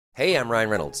Hey, I'm Ryan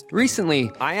Reynolds.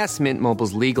 Recently, I asked Mint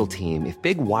Mobile's legal team if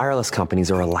big wireless companies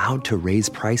are allowed to raise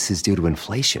prices due to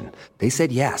inflation. They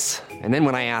said yes. And then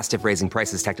when I asked if raising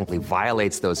prices technically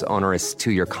violates those onerous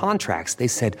two-year contracts, they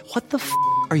said, "What the f***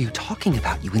 are you talking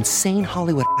about, you insane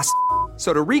Hollywood ass?"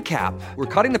 So to recap, we're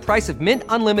cutting the price of Mint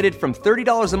Unlimited from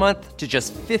 $30 a month to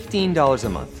just $15 a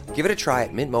month. Give it a try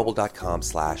at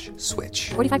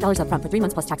mintmobile.com/switch. $45 up front for 3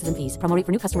 months plus taxes and fees. Promo rate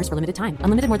for new customers for limited time.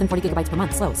 Unlimited more than 40 gigabytes per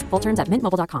month. Slows full terms at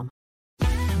mintmobile.com.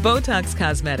 Botox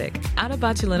Cosmetic, out of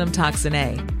botulinum toxin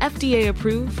A, FDA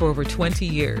approved for over 20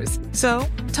 years. So,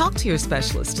 talk to your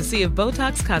specialist to see if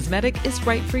Botox Cosmetic is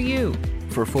right for you.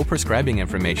 For full prescribing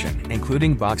information,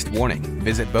 including boxed warning,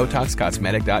 visit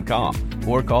BotoxCosmetic.com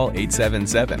or call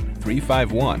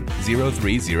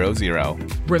 877-351-0300.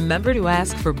 Remember to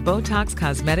ask for Botox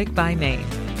Cosmetic by name.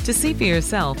 To see for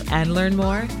yourself and learn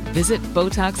more, visit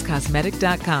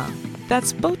BotoxCosmetic.com.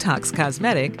 That's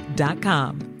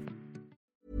BotoxCosmetic.com.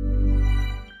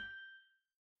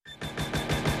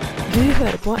 Du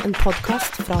hører på en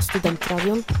podcast fra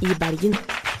Studentradion I Bergen.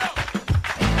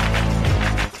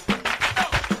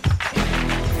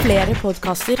 Flere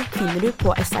podcaster finner du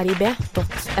på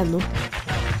srib.no.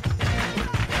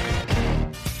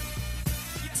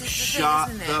 Shut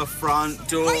the front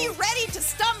door. Are you ready to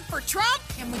stump for Trump?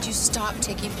 And would you stop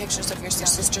taking pictures of your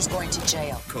sister's going to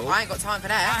jail? Cool. I ain't got time for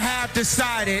that. I have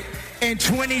decided in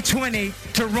 2020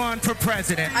 to run for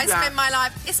president. I spend my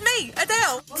life. It's me,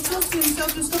 Adele. Så synes jeg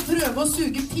at du skal prøve å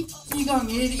suge pikk 10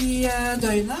 ganger I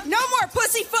døgnet. No more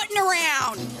pussyfooting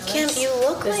around. Kim, you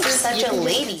look like such a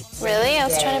lady. Really? I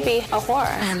was trying to be a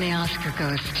whore. And the Oscar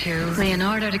goes to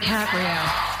Leonardo DiCaprio.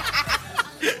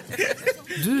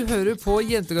 Du hører på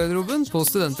Jentegarderoben på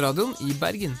Studentradion I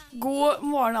Bergen. God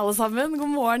morgen alle sammen. God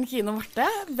morgen Kine og Marte.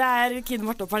 Det Kine,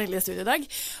 Marte og Pernille I studio I dag.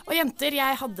 Og jenter,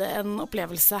 jeg hadde en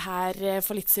opplevelse her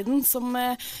for litt siden som,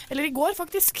 eller I går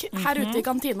faktisk, her ute I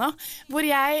kantina, hvor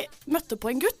jeg møtte på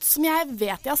en gutt som jeg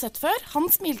vet jeg har sett før. Han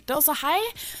smilte og sa hei,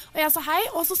 og jeg sa hei,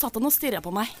 og så satt han og stirret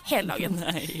på meg hele dagen.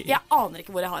 Nei. Jeg aner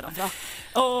ikke hvor jeg har han fra.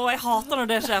 Jeg hater når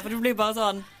det skjer, for du blir bare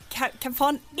sånn, hvem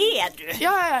faen du?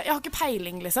 Ja, jeg har ikke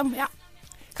peiling liksom, ja.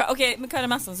 Ok, men hva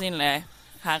det mest sannsynlig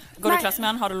her? Går du I klasse med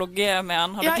han? Har du logget med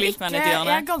han? Har du klint med han litt I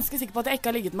hjørnet? Jeg ganske sikker på at jeg ikke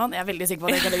har ligget med han. Jeg veldig sikker på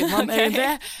at jeg ikke har ligget med han.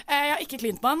 Okay. Jeg har ikke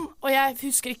klint med han, og jeg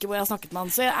husker ikke hvor jeg har snakket med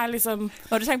han. Så jeg liksom...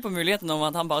 Har du tenkt på muligheten om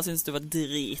at han bare synes du var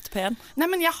dritpen? Nei,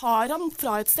 men jeg har han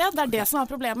fra et sted. Det det som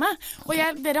problemet. Og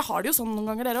dere har det jo sånn noen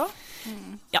ganger, dere også?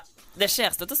 Ja. Det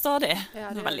skjer støtt og stadig. Det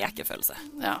en veldig ekkel følelse.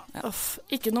 Ja. Uff.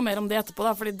 Ikke noe mer om det etterpå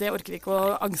da, fordi det orker vi ikke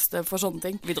å angste for sånne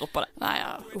ting. Vi dropper det. Nei,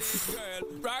 ja. Uff.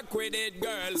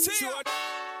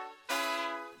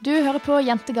 Du hører på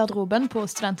Jentegarderoben på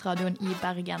Studentradion I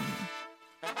Bergen.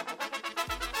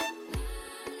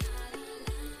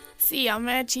 Sia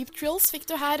med Cheap Thrills fikk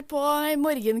du her på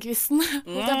morgenkvisten,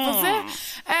 og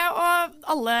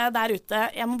alle der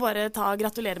ute, jeg må bare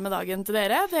gratulere med dagen til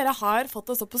dere. Dere har fått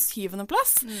oss opp på 7.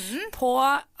 plass på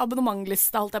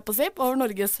abonnementlista, holdt jeg på å si, over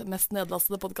Norges mest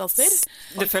nedlastede podcaster.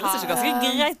 Det føles ikke ganske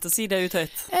greit å si det ut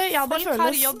høyt. Ja, det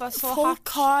føles. Folk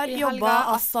har jobbet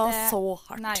altså så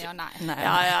hardt. Nei.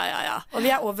 Ja. Og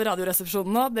vi over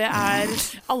radioresepsjonen nå. Det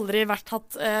aldri vært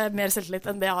hatt mer selvtillit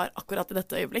enn det jeg har akkurat I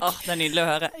dette øyeblikk. Det nydelig å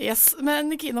høre. Yes,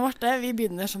 men Kine og Marte, vi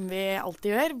begynner som vi alltid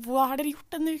gjør. Hva har dere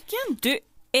gjort denne uken? Du,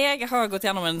 jeg har gått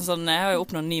gjennom jeg har jo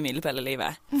oppnådd en ny milepæl I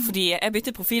livet. Fordi jeg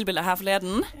byttet profilbilde her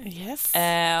forleden. Yes.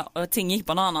 Og ting gikk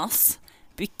bananas.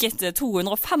 Bykket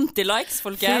 250 likes,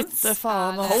 folkens. Fytte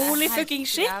faen. Holy fucking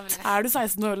shit. Du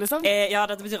 16 år, liksom? Ja,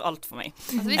 dette betyr alt for meg.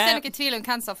 Altså, hvis det noen tvil om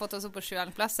hvem som har fått oss opp på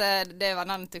 7. plass, det var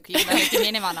navnet til Kine. Det ikke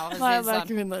mine venner. Nei, det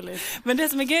ikke mine heller. Men det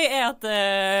som gøy at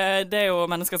det jo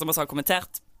mennesker som også har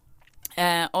kommentert.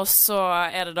 Og så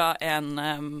det da jeg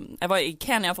var I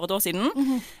Kenya for et år siden.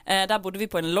 Der bodde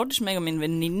vi på en lodge, meg og min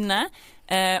venninne.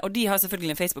 Og de har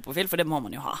selvfølgelig en Facebook-profil, for det må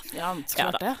man jo ha. Ja,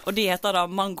 klart det. Og de heter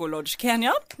da Mango Lodge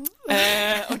Kenya.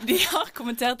 Og de har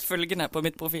kommentert følgende på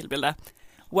mitt profilbilde.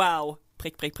 Wow,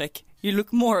 prikk, prikk, prikk. You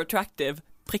look more attractive,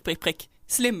 prikk, prikk, prikk.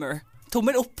 Slimmer.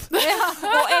 Tommel opp. Og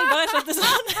jeg bare skjønte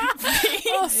sånn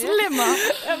slimma.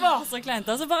 Jeg var så kleint.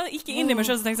 Altså bare gikk inn I meg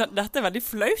selv og tenkte sånn, dette veldig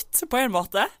flaut på en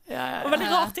måte. Og veldig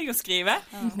rar ting å skrive.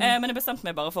 Men jeg bestemte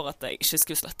meg bare for at jeg ikke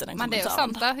skulle slette den kommentaren. Men det jo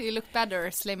sant da. You look better,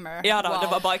 slimmer. Ja da,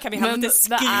 det var bare, kan vi helvete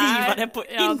skrive det på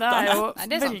internett? Ja,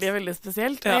 det jo veldig, veldig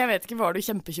spesielt. Jeg vet ikke, var du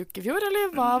kjempetjukk I fjor,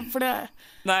 eller hva? For det...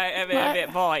 Nei, jeg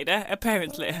var I det.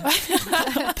 Apparently.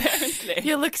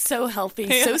 You look so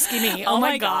healthy, so skinny. Oh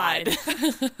my god.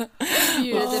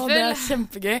 Beautiful. Det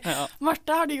kjempegøy.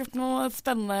 Martha, har du gjort noe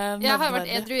spennende? Jeg har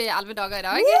vært edru i 11 dager i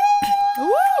dag.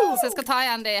 Så jeg skal ta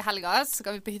igjen det i helga, så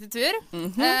skal vi på hyttetur.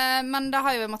 Men da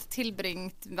har jeg jo måttet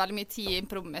tilbringe veldig mye tid i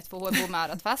improvet mitt, for hun bor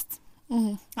med rett fest.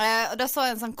 Og da så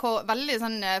jeg en sånn veldig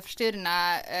sånn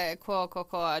forstyrrende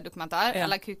KKK-dokumentar,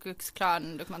 eller Ku Klux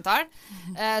Klan-dokumentar,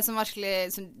 som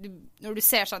virkelig, når du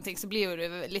ser sånne ting, så blir jo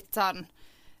du litt sånn,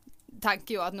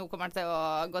 tenker jo at nå kommer det til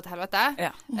å gå til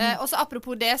helvete. Og så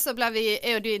apropos det, så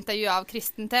er jo du intervjuet av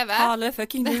Kristentv. Alle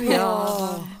fucking du, ja.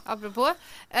 Apropos.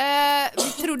 Vi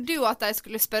trodde jo at de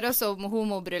skulle spørre oss om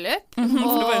homobryllup. For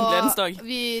det var en gledensdag.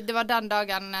 Det var den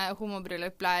dagen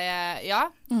homobryllup ble,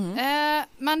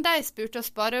 men de spurte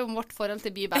oss bare om vårt forhold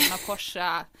til Bibelen og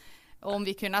korset, og om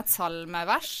vi kunne et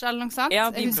salmevers, eller noe sånt. Ja,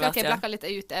 jeg husker ikke jeg blekket litt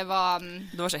ut. Jeg var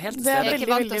ikke helt jeg er ikke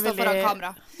vant til å stå foran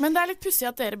kamera. Men det er litt pussig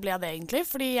at dere ble det egentlig,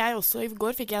 fordi jeg også i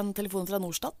går fikk en telefon fra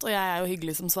Norstat, og jeg er jo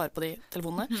hyggelig som svarer på de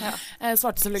telefonene.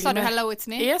 Svarte selvfølgelig Sa du hello, it's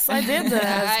me? Yes, I did.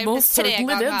 Jeg Most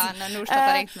certainly did. når Norstat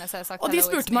har ringt meg, så har jeg sagt og de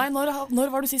spurte meg,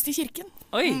 når var du sist i kirken?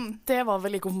 Det var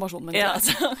vel i konfirmasjonen min.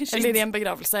 Eller i en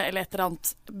begravelse, eller et eller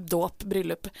annet dåp,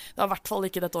 bryllup. Det var i hvert fall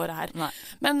ikke dette året her.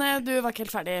 Men du var ikke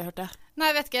helt ferdig, hørte jeg. Nei,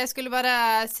 jeg vet ikke, jeg skulle bare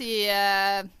si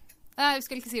jeg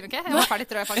skulle ikke si noe, jeg var ferdig,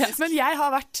 tror jeg faktisk. Men jeg har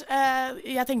vært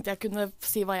jeg tenkte jeg kunne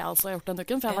si hva jeg altså har gjort denne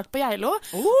uken, for jeg har vært på Geilo,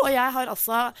 og jeg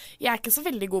er ikke så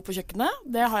veldig god på kjøkkenet,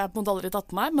 det har jeg på en måte aldri tatt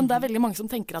på meg, men det er veldig mange som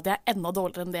tenker at jeg er enda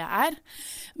dårligere enn det jeg er.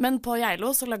 Men på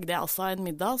Geilo så lagde jeg altså en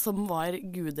middag som var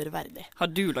guderverdig. Har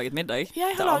du laget middag?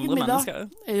 Jeg har laget middag.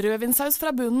 Rødvinsaus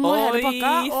fra bunnen og hele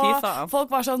pakka, og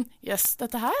folk var sånn, yes,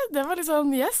 dette her, det var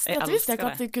liksom, yes, dette visste jeg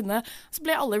ikke at vi kunne. Så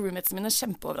ble alle roommatesene mine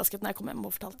kjempeoverrasket når jeg kom hjem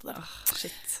og fortalte det.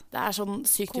 Det er sånn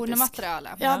sykt typisk.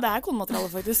 Konemateriale. Ja, det er konemateriale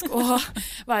faktisk. Å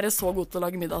være så god til å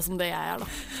lage middag som det jeg er da.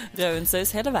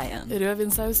 Rødvinsaus hele veien.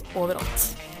 Rødvinsaus overalt.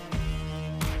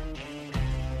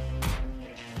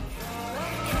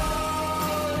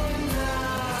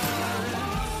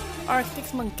 Arctic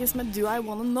Monkeys med Do I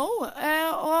Wanna Know.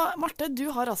 Og Marte, du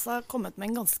har altså kommet med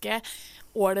en ganske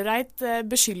ålreit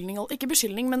beskyldning, ikke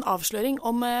beskyldning, men avsløring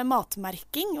om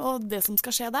matmerking og det som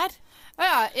skal skje der.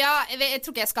 Jeg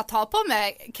tror ikke jeg skal ta på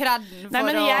meg kredden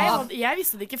for jeg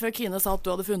visste det ikke før Kine sa at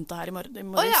du hadde funnet det her i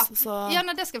morges. Det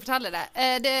skal jeg fortelle det.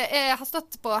 Jeg har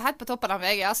stått helt på toppen av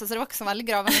VG, så det var ikke så veldig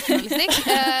gravende journalistikk.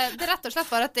 Det er rett og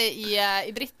slett bare at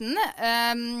i Briten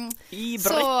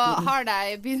så har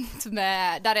de begynt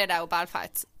med, der er det jo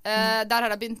bælfight. Der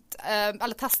har de begynt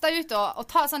eller testet ut og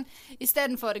ta sånn i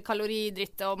stedet for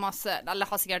kaloridritt og masse, eller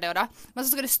har sikkert det da, men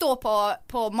så skal det stå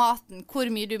på maten hvor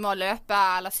mye du må løpe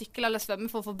eller sykle eller svømme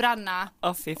for å forbrenne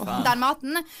den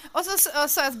maten, og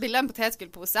så et bilde av en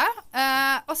potetskullpose,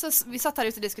 og så vi satt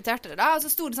her ute og diskuterte det da, og så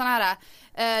stod det sånn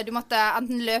her du måtte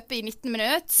enten løpe i 19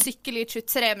 minutter, sykle i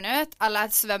 23 minutter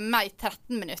eller svømme i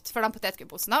 13 minutter for den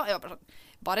potetskullposen, og jeg var bare sånn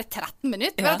bare 13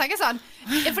 minutter, men jeg tenker sånn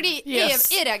fordi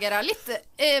jeg reagerer litt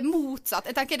motsatt.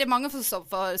 Jeg tenker det er mange som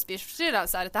får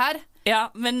spiseforstyrrelser av dette her.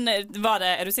 Ja, men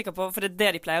er du sikker på, for det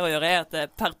de pleier å gjøre er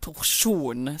at per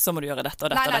porsjon så må du gjøre dette og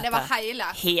dette. Nei, det var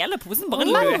hele posen, bare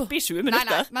løpe i 20 minutter.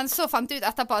 Nei, men så fant jeg ut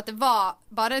etterpå at det var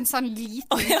bare en sånn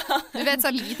liten du vet,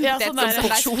 sånn liten sånn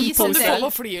porsjon som du får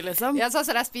på flyet, liksom. Ja, sånn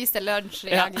som de spiste lunsj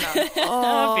i England.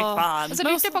 Fy faen. Og så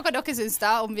lurte jeg på hva dere synes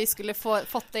da, om vi skulle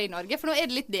fått det i Norge, for nå er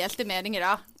det litt delte meninger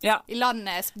da. I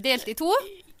landet delt i 2.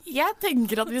 Jeg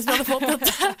tenker at hvis vi hadde fått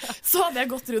dette, så hadde jeg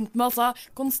gått rundt med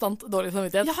konstant dårlig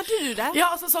samvittighet. Ja, hadde du det? Ja,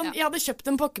 jeg hadde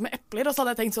kjøpt en pakke med epler, og så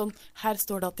hadde jeg tenkt sånn, her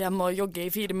står det at jeg må jogge i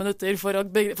 4 minutter for å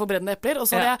forbrenne epler, og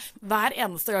så hadde jeg hver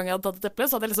eneste gang jeg hadde tatt et eple,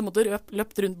 så hadde jeg liksom måttet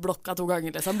løpt rundt blokka 2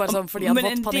 ganger, liksom, bare sånn fordi jeg hadde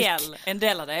fått panikk. Men en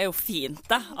del av det er jo fint,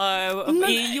 da.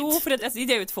 For det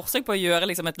er jo et forsøk på å gjøre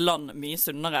liksom et land mye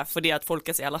sunnere, fordi at folk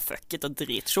er så jævla fucket og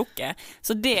dritsjukke.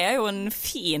 Så det er jo en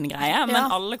fin greie, men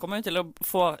alle kommer jo til å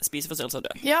få spiseforstyrrelser og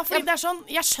dø. Ja, fordi det er sånn,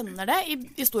 jeg skjønner det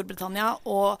i Storbritannia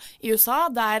og i USA,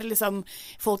 der liksom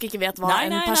folk ikke vet hva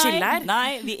en persille er.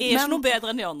 Nei, vi er ikke noe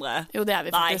bedre enn de andre. Jo, det er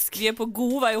vi faktisk. Nei, vi er på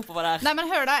god vei oppover der. Nei,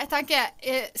 men hør da, jeg tenker,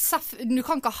 du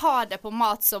kan ikke ha det på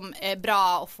mat som er bra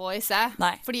å få i seg.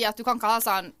 Nei. Fordi at du kan ikke ha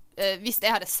sånn, hvis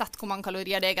jeg hadde sett hvor mange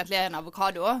kalorier det egentlig er en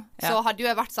avokado, så hadde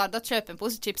jo jeg vært sånn, da kjøp en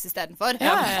pose chips i stedet for.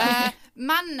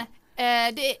 Men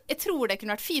jeg tror det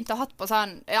kunne vært fint å ha hatt på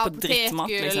sånn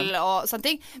potetgull liksom. Og sånne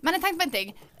ting. Men jeg tenkte på en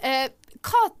ting.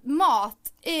 Hva mat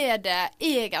er det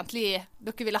egentlig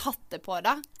dere ville hatt det på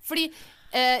da? Fordi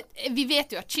vi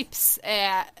vet jo at chips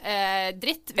er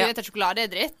dritt. Vi vet at sjokolade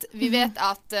er dritt. Vi vet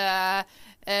at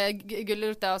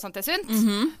gulrøtter og sånt sunt.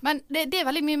 Men det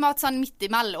veldig mye mat sånn midt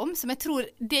imellom, som jeg tror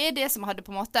det det som hadde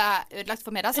på en måte ødelagt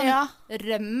for meg da, sånn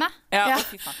rømme.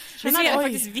 Fy faen. Det jeg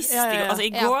faktisk visste altså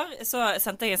i går så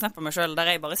sendte jeg en snap på meg selv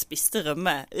der jeg bare spiste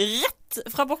rømme rett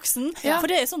fra boksen, for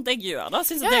det sånt jeg gjør da,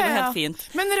 synes at det går helt fint.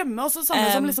 Men rømme også samme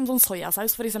som liksom sånn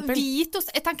sojasaus for eksempel.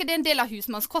 Hvitost, jeg tenker det en del av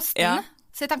husmannskosten.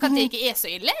 Så jeg tenker at det ikke så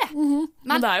ille.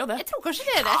 Men det jo det. Jeg tror kanskje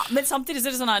det det. Men samtidig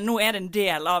så det sånn at nå det en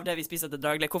del av det vi spiser til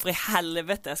daglig. Hvorfor i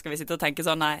helvete skal vi sitte og tenke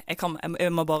sånn, nei, jeg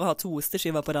må bare ha 2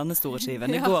 osteskiver på denne store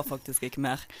skiven. Det går faktisk ikke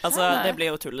mer. Altså, det blir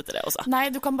jo tullete det også. Nei,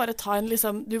 du kan bare ta en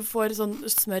liksom, du får sånn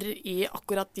smør i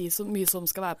akkurat mye som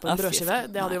skal være på en brødskive.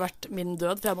 Det hadde jo vært min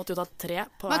død, for jeg måtte jo ta 3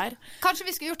 på hver. Kanskje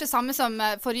vi skulle gjort det samme som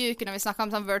forrige uke når vi snakket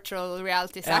om sånn virtual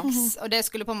reality sex, og det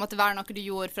skulle på en måte være noe du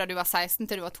gjorde fra du var 16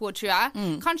 til du var 22.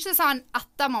 Kanskje sånn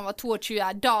etter man var 22,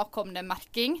 da kom det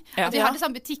merking. At vi hadde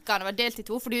sånn butikkene var delt i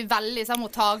 2, for du veldig sånn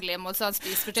mottagelig mot sånn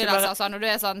spiseforstyrrelser sånn, når du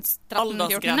sånn 13-14.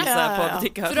 Aldersgrense på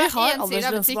butikker. Så vi har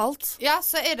aldersgrense på alt. Ja,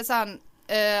 så det sånn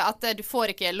at du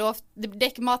får ikke lov det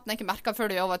ikke maten ikke merket før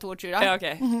du over 22 da.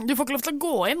 Du får ikke lov til å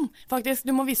gå inn faktisk,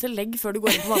 du må vise legg før du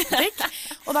går inn på matbutikk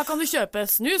og da kan du kjøpe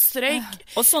snus, røyk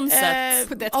og sånn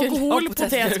sett alkohol,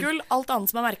 potetgull, alt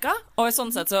annet som merket og i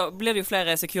sånn sett så blir det jo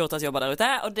flere Securitas-jobber der ute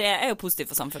og det jo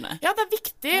positivt for samfunnet. Ja, det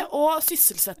viktig å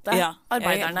sysselsette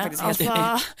arbeiderne altså,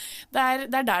 det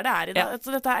der det i dag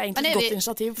så dette egentlig et godt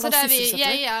initiativ for å sysselsette. Så det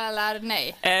vi yay eller nei?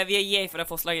 Vi yay for det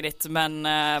forslaget ditt, men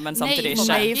samtidig ikke.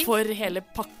 Nei for hele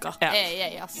pakka.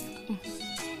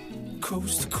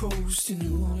 Coast to coast, you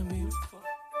know what I mean.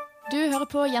 Du hører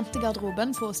på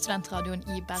Jentegarderoben på Studentradioen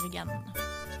i Bergen.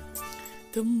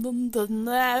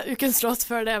 Ukens låt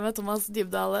før det med Thomas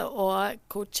Dybdahl og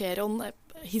Cocheron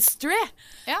History.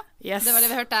 Ja, det var det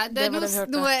vi hørte.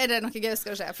 Nå det noe gøy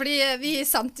skal skje. Fordi vi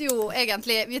sendte jo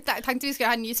egentlig, vi tenkte vi skulle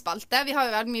ha en ny spalte. Vi har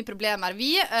jo veldig mye problemer,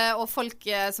 og folk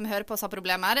som hører på oss har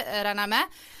problemer, regner jeg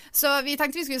med. Så vi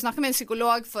tenkte vi skulle snakke med en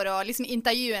psykolog for å liksom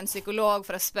intervjue en psykolog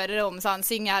for å spørre om sånn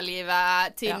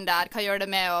singellivet, Tinder, hva gjør det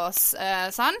med oss,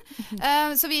 sånn.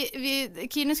 Så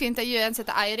Kine skulle intervjue en som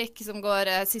heter Eirik, som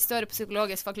går siste året på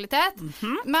psykologisk fakultet.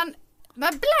 Men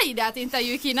ble det et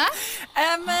intervju, Kine?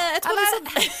 Jeg tror jeg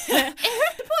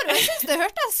hørte på det, og jeg synes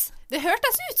det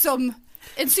hørtes ut som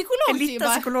en psykologtime. En liten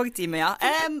psykologtime, ja.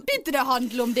 Begynte det å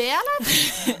handle om det, eller?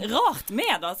 Rart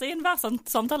med det, så i enhver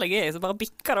samtale jeg så bare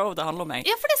bikker det over til å handle om meg.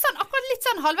 Ja, for det sånn, akkurat litt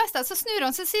sånn halvveis der, så snur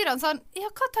han, så sier han sånn, ja,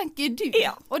 hva tenker du?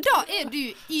 Ja. Og da du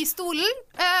i stolen,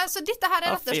 så dette her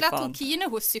rett og slett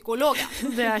Kine hos psykologen.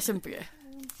 Det kjempegøy.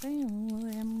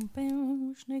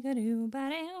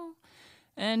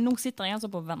 Nå sitter jeg altså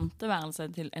på venteværelse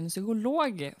til en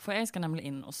psykolog, for jeg skal nemlig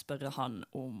inn og spørre han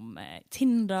om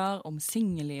Tinder, om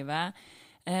singellivet,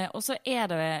 og så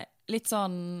det litt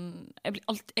sånn,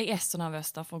 jeg så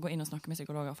nervøs da for å gå inn og snakke med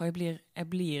psykologer, for jeg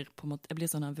blir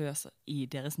så nervøs i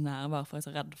deres nærvær, for jeg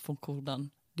så redd for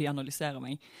hvordan de analyserer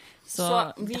meg. Så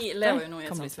vi lever jo nå i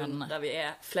et samfunn der vi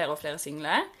flere og flere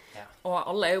single, og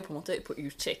alle jo på en måte på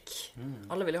utkikk.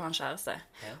 Alle vil jo ha en kjæreste.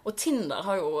 Og Tinder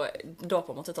har jo da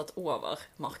på en måte tatt over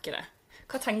markedet.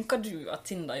 Hva tenker du at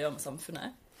Tinder gjør med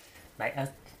samfunnet? Nei, jeg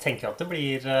tenker at det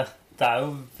jo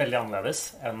veldig annerledes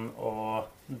enn å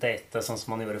date sånn som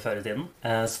man gjorde før i tiden.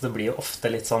 Så det blir jo ofte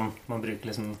litt sånn, man bruker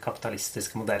liksom den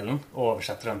kapitalistiske modellen og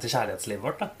oversetter den til kjærlighetslivet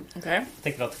vårt. Da. Jeg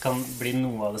tenker at det kan bli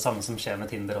noe av det samme som skjer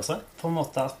med Tinder også. På en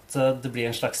måte at det blir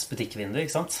en slags butikkvindu,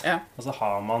 ikke sant? Og så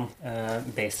har man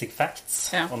basic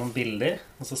facts og noen bilder,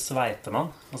 og så sveiper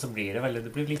man, og så blir det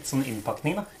blir litt sånn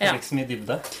innpakning da. Det blir ikke så mye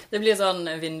dybde. Det blir sånn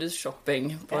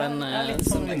vindusshopping på litt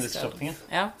sånn vindusshopping,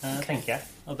 tenker jeg.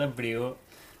 Og det blir jo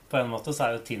på en måte så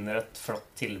jo Tinder et flott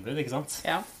tilbud, ikke sant?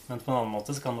 Men på en annen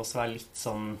måte så kan det også være litt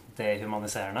sånn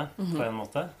dehumaniserende, på en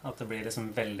måte. At det blir liksom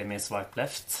veldig mye swipe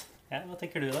left. Hva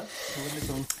tenker du da?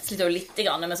 Sliter jo litt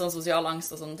grann med sånn sosial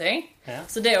angst og sånne ting.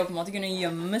 Så det å på en måte kunne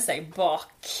gjemme seg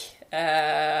bak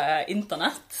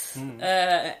internett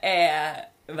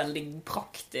veldig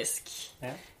praktisk.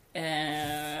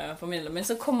 Formidler. Men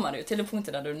så kommer det jo til det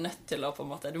punktet der du nødt til å på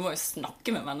en måte, du må jo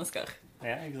snakke med mennesker.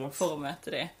 For å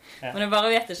møte dem. Men jeg bare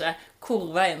vet ikke hvor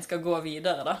veien skal gå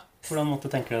videre da. Hvordan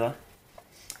måte tenker du da?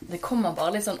 Det kommer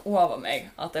bare litt sånn over meg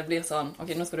at det blir sånn,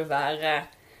 ok, nå skal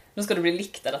du bli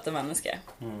likt av dette mennesket.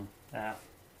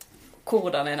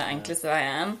 Hvordan det enkleste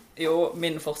veien? Jo,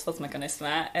 min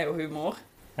forsvarsmekanisme jo humor.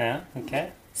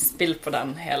 Spill på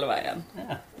den hele veien.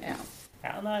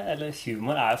 Eller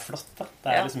humor jo flott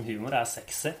da. Liksom, humor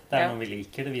sexy. Det noe vi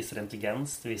liker, det viser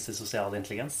intelligens, det viser sosial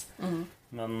intelligens.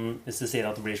 Men hvis du sier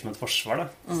at det blir som et forsvar da,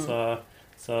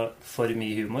 så for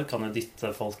mye humor kan jo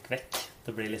dytte folk vekk.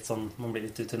 Det blir litt sånn, man blir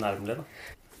litt utilnærmelig da.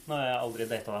 Nå har jeg aldri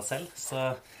datet meg selv,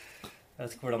 så Jeg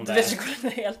vet ikke hvordan det,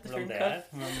 det helt funker.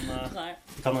 Men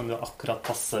det kan hende jo akkurat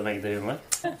passe mengde humor.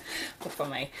 For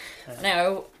meg. Men jeg har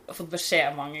jo fått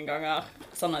beskjed mange ganger,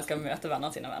 sånn når jeg skal møte venner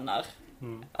sine venner,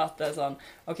 at det sånn,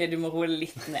 ok, du må roe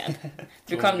litt ned.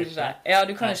 Du kan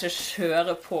ikke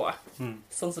kjøre på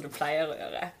sånn som du pleier å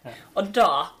gjøre. Og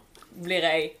da blir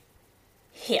jeg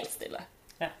helt stille.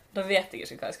 Da vet jeg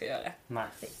ikke hva jeg skal gjøre. Nei.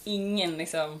 Det ingen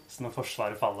liksom... Så når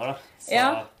forsvaret faller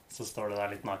da, så står du der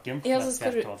litt naken. Ja, så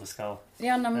skal hva du skal...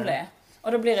 Ja, nemlig.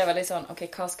 Og da blir jeg veldig sånn, ok,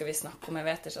 hva skal vi snakke om? Jeg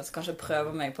vet ikke, så kanskje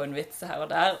prøve meg på en vits her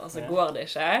og der, og så går det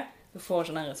ikke. Du får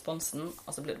ikke den responsen,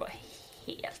 og så blir det bare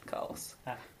helt kaos.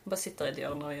 Jeg bare sitter i et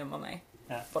hjørne og gjemmer meg.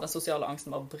 For den sosiale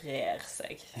angsten bare brer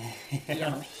seg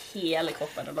gjennom hele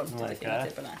kroppen og langt ut i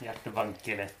fingertippene. Hjertet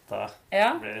banker litt, og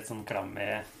det blir litt sånn klam i...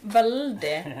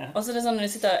 Veldig. Og så er det sånn, når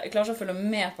jeg klarer ikke å følge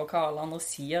med på hva alle andre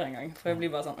sier en gang, for jeg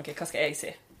blir bare sånn, ok, hva skal jeg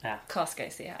si? Hva skal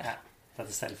jeg si her? Det er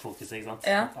selvfokus, ikke sant?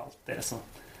 Alt er sånn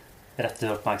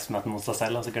retter oppmerksomheten mot seg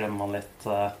selv, og så glemmer man litt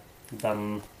den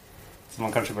som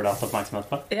man kanskje burde hatt oppmerksomhet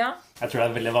på. Jeg tror det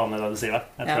er veldig vanlig det du sier da.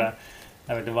 Jeg tror det er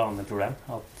et veldig vanlig problem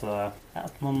at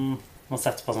man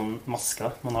setter på sånn maske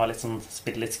da. Man har litt sånn,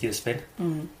 spiller litt skuespill,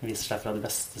 viser seg fra de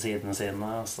beste sidene sine,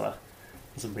 og så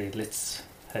blir det litt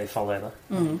høy fallhøyde.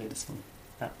 Det blir litt sånn,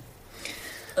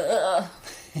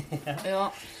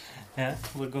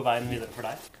 Hvor går veien videre for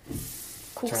deg?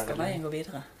 Hvor skal veien gå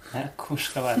videre? Hvor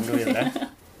skal veien gå videre?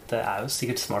 Det er jo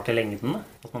sikkert smart i lengden,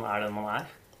 at man er den man er.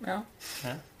 Ja.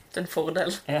 Det er en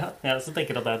fordel. Så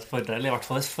tenker jeg at det er et fordel, i hvert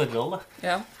fall et forhold da.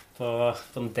 På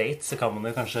en date så kan man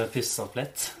jo kanskje pusse opp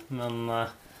litt, men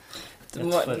et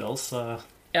forhold så...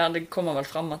 Ja, det kommer vel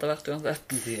frem etter hvert uansett.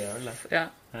 Det gjør det. Ja,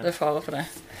 det er fare for det.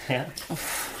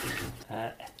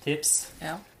 Et tips.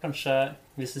 Kanskje,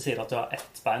 hvis du sier at du har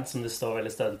ett bein som du står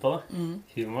veldig stødig på,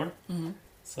 humoren,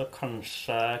 så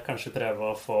kanskje prøve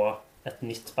å få et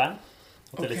nytt bein.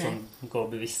 At du liksom går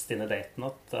bevisst inn i daten,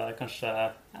 at kanskje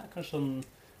om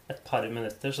et par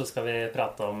minutter så skal vi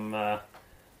prate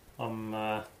om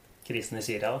krisen i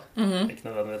Syria da. Ikke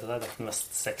nødvendigvis det er det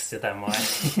mest sexy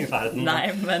temaet i verden. Nei,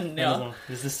 men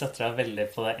hvis du støtter deg veldig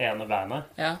på det ene beinet,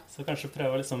 så kanskje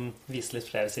prøve å liksom vise litt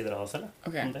flere sider av deg selv.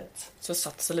 Så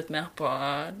satse litt mer på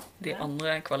de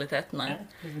andre kvalitetene.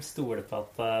 Stole på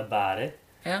at det bærer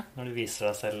når du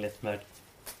viser deg selv litt mer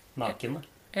naken.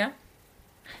 Ja,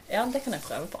 det kan jeg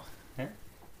prøve på.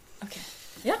 Ok.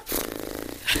 Jeg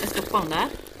stopper den der.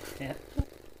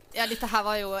 Ja, dette her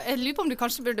var jo... Jeg lurer på om du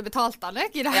kanskje burde betalt han,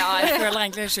 ikke? Ja, jeg føler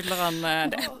egentlig jeg skylder han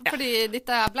det. Fordi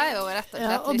dette ble jo rett og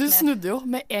slett og du snudde jo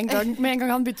med en gang. Med en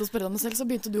gang han begynte å spørre deg selv, så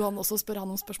begynte du han også å spørre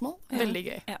han om spørsmål. Veldig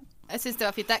gøy. Jeg synes det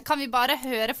var fint. Kan vi bare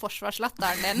høre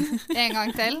forsvarslatteren din en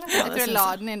gang til? Jeg tror jeg la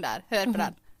den inn der. Hør på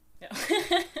den.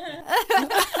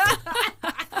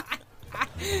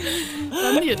 Det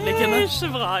er nydelig, Kine.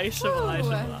 Ikke bra.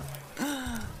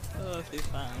 Fy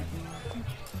faen.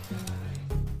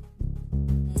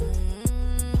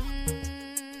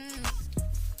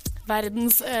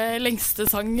 Verdens lengste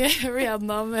sang,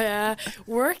 Rihanna med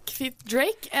Work, Fit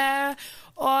Drake.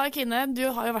 Og Kine,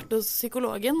 du har jo vært hos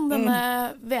psykologen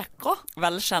denne veka.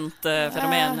 Velkjent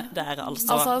fenomen der,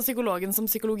 altså. Altså psykologen som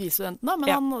psykologistudenten da,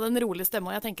 men han hadde en rolig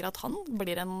stemme, og jeg tenker at han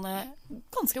blir en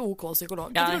ganske ok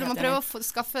psykolog. Jeg tror du må prøve å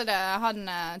skaffe det han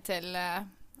til...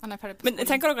 Men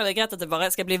tenker dere det er greit at jeg bare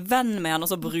skal bli venn med han og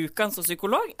så bruke han som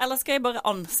psykolog, eller skal jeg bare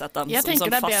ansette han som sånn fast hus? Jeg tenker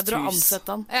det er bedre å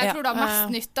ansette han. Jeg tror det har mest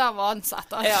nytte av å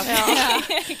ansette han.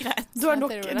 Greit. Du har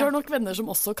nok venner som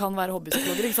også kan være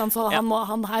hobbypsykologer, ikke sant? Så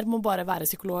han her må bare være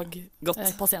psykolog,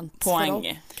 pasient. Poeng.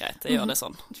 Greit, jeg gjør det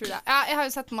sånn. Tror det. Ja, jeg har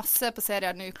jo sett masse på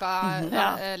serien denne uka,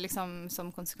 liksom som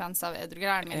konsekvens av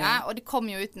edrugreiene mine, og det kom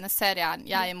jo ut denne serien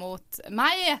Jeg mot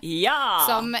meg,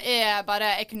 som er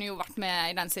bare, jeg kunne jo vært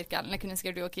med i den sirkelen, jeg kunne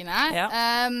sikkert Kine.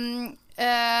 Har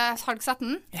du sett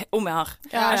den? Om jeg har.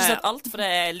 Jeg har ikke sett alt, for det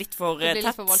er litt for tett,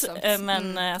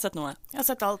 men jeg har sett noe. Jeg har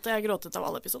sett alt, jeg har gråtet av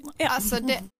alle episodene. Altså,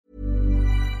 det...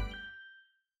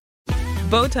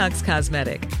 Botox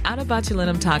Cosmetic, out of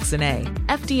botulinum toxin A,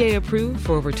 FDA approved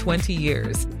for over 20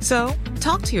 years. So,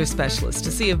 talk to your specialist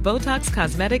to see if Botox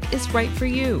Cosmetic is right for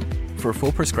you. For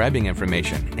full prescribing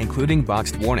information, including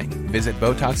boxed warning, visit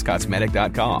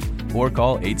BotoxCosmetic.com or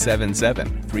call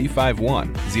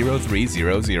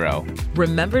 877-351-0300.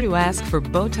 Remember to ask for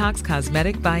Botox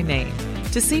Cosmetic by name.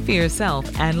 To see for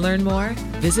yourself and learn more,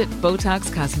 visit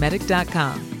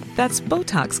BotoxCosmetic.com. That's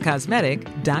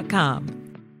BotoxCosmetic.com.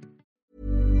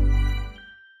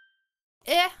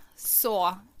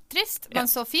 Så trist, men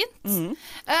så fint.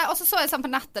 Og så jeg sånn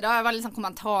på nettet, da, veldig sånn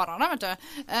kommentarer, da, vet du.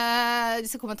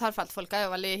 Disse kommentarfeltfolka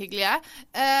jo veldig hyggelige.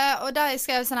 Og da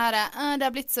skrev sånn her, det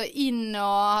har blitt så inn å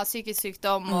ha psykisk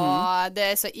sykdom, og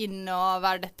det så inn å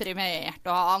være deprimert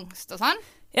og ha angst og sånn.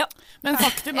 Ja, men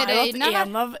faktum jo at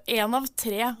en av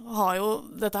 3 har jo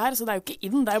dette her, så det jo ikke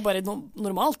inn, det jo bare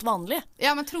normalt, vanlig.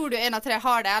 Ja, men tror du 1 av 3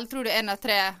 har det, eller tror du 1 av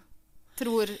 3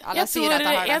 tror, eller sier at det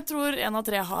har det? Jeg tror 1 av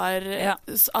 3 har,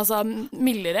 altså,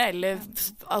 mildere, eller,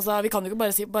 altså, vi kan jo ikke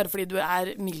bare si, bare fordi du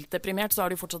mildt deprimert, så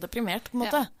er du fortsatt deprimert, på en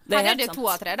måte. Her det 2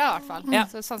 av 3 da, i hvert fall.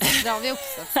 Så sånn sett, da har vi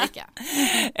oppstått ikke.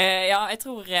 Ja, jeg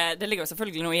tror, det ligger jo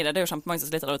selvfølgelig noe i det, det jo kjempemange som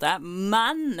sliter der ute,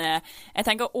 men jeg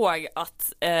tenker også at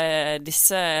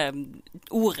disse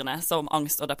ordene som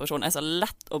angst og depresjon så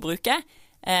lett å bruke,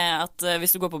 at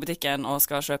hvis du går på butikken og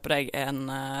skal kjøpe deg en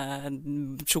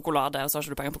sjokolade, og så har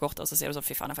ikke du penger på kortet, og så sier du sånn,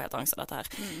 fy faen, jeg får helt angst av dette her.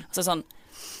 Så sånn,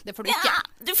 det får du ikke.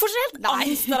 Du får ikke helt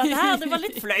angst av dette her, det var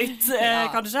litt fløyt,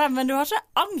 kanskje, men du har ikke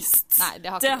angst. Nei,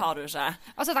 det har du ikke.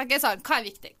 Og så tenker jeg sånn, hva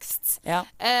viktigst?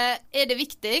 Det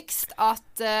viktigst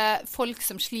at folk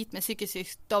som sliter med psykisk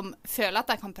sykdom føler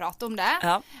at de kan prate om det?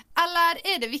 Eller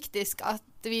det viktigst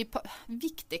at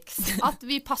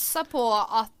vi passer på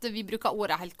at vi bruker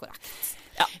ordet helt korrekt?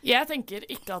 Jeg tenker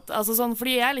ikke at, altså sånn,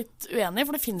 fordi jeg litt uenig,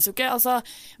 for det finnes jo ikke, altså,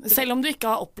 selv om du ikke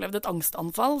har opplevd et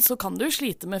angstanfall, så kan du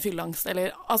slite med fylleangst,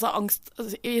 eller altså angst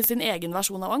i sin egen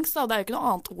versjon av angst, da. Det jo ikke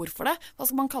noe annet ord for det. Hva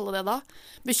skal man kalle det da?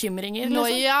 Bekymringer, liksom?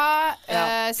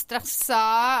 Noia, stressa,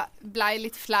 ble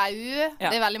litt flau.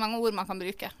 Det veldig mange ord man kan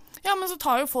bruke. Ja, men så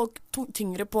tar jo folk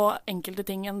tyngre på enkelte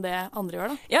ting enn det andre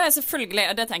gjør, da. Ja, selvfølgelig,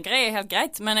 og det tenker jeg helt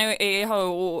greit, men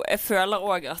jeg føler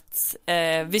også at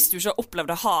hvis du ikke har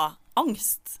opplevd å ha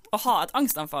angst, å ha et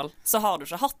angstanfall, så har du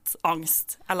ikke hatt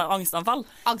angst eller angstanfall.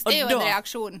 Angst jo en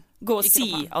reaksjon. Gå og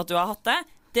si at du har hatt det.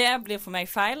 Det blir for meg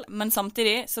feil, men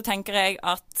samtidig så tenker jeg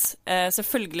at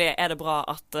selvfølgelig det bra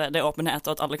at det åpenhet,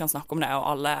 og at alle kan snakke om det, og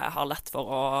alle har lett for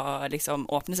å liksom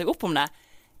åpne seg opp om det.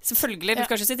 Selvfølgelig, du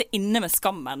skal ikke sitte inne med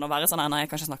skammen og være sånn, nei,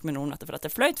 jeg kan ikke snakke med noen for dette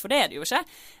fløyt, for det det jo ikke.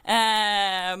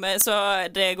 Så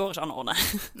det går ikke an å ordne.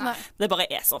 Det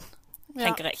bare sånn,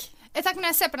 tenker jeg. Jeg tenker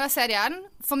når jeg ser på denne serien,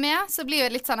 for meg så blir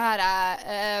det litt sånn her,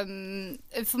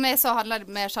 for meg så handler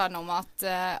det mer sånn om at,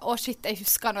 shit, jeg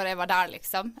husker når jeg var der,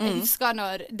 liksom. Jeg husker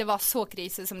når det var så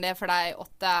krise som det for de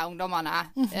 8 ungdommene,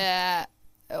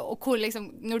 og hvor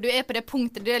liksom, når du på det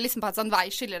punktet, det liksom på et sånt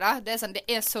veiskille da, det sånn,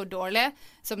 det så dårlig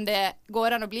som det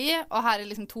går an å bli, og her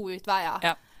liksom 2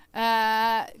 utveier.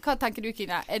 Hva tenker du,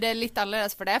 Kine? Det litt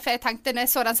annerledes for det? For jeg tenkte, når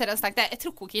jeg så den serien, så tenkte jeg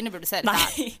tror Kine burde se det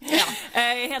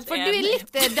her. For du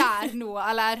litt der nå,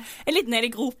 eller? Jeg litt nede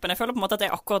i gropen. Jeg føler på en måte at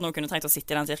jeg akkurat nå kunne trengt å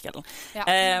sitte i den sirkelen.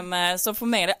 Så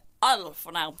for meg det alt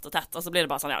for nærmt og tett, og så blir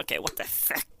det bare sånn, ok, what the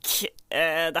fuck,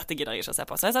 dette gidder jeg ikke å se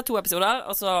på. Så jeg har sett 2 episoder,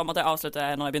 og så måtte jeg avslutte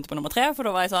når jeg begynte på nummer 3, for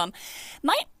da var jeg sånn,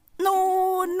 nei, nå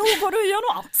går du og gjør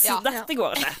noe annet. Dette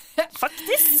går ikke.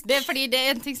 Faktisk. Det fordi det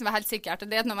en ting som helt sikkert,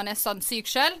 det at når man sånn syk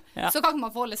selv, så kan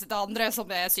man forholde seg til andre som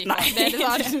syke. Nei,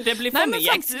 det blir for mye. Men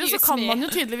samtidig så kan man jo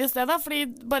tydeligvis det da, fordi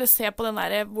bare se på den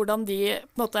der, hvordan de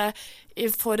på en måte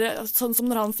sånn som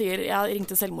når han sier jeg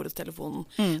ringte selvmordstelefonen.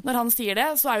 Når han sier det,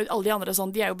 så jo alle de andre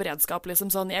sånn, de jo beredskap liksom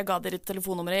sånn, jeg ga dere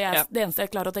telefonnummeret, det eneste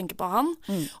jeg klarer å tenke på han.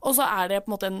 Og så det på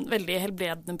en måte en veldig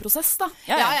helbredende prosess da.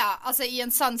 Ja, altså i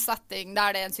en sånn setting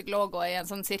der det en psykolog og i en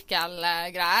sånn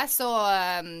sirkelgreie, så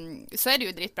det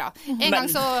jo dritbra. En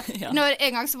gang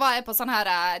så var jeg på sånn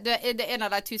her, det en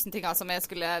av de 1000 tingene som jeg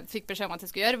fikk beskjed om at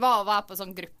jeg skulle gjøre, var å være på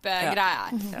sånn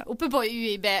gruppegreier. Oppe på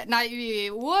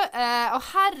UiO, og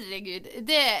herregud,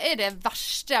 det det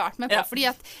verste jeg har vært med på, fordi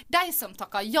at de som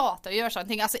takker ja til å gjøre sånne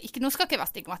ting, altså nå skal ikke være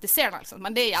stigmatiserende, liksom,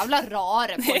 men det jævla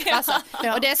rare folk, altså.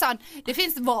 Og det sånn, det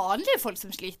finnes vanlige folk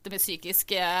som sliter med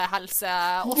psykisk helse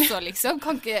også, liksom.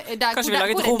 Kanskje vi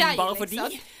lager et rom bare for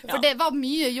de? For det var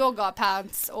mye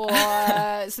yogapants og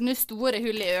sånne store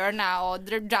hull i ørene og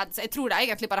dreads. Jeg tror det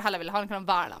egentlig bare heller ville ha noen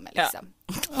være med, liksom.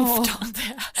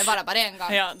 Jeg var der bare en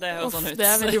gang. Ja, det høres sånn ut. Det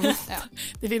veldig vondt.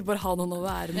 De vil bare ha noen å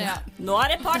være med. Nå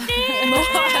det party!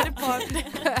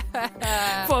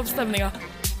 Få opp stemninga.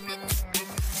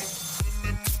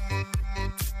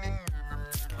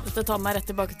 Dette tar meg rett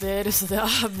tilbake til russetida.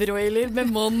 Broiler med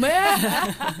money.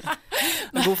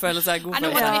 God følelse, god følelse. Nå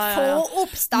måtte vi få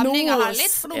opp stemninga her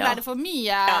litt, for nå ble det for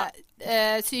mye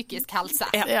psykisk helse.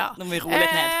 Nå må vi roe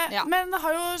litt ned. Men det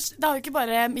har jo ikke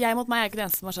bare jeg mot meg er ikke det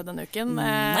eneste som har skjedd denne uken.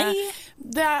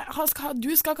 Du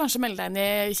skal kanskje melde deg inn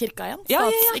i kirka igjen?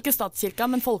 Ikke statskirka,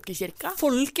 men folkekirka?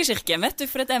 Folkekirken, vet du,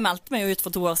 for jeg meldte meg jo ut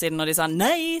for 2 år siden, og de sa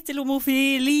nei til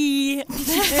homofili.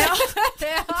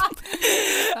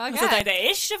 Så tenkte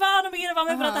jeg ikke faen om jeg var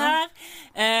med på dette her.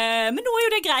 Men nå er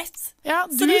jo det greit.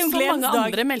 Du og mange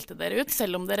andre meldte dere ut,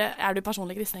 selv om er du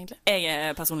personlig kristen egentlig? Jeg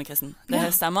er personlig kristen, det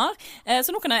stemmer.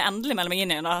 Så nå kan jeg endelig melde meg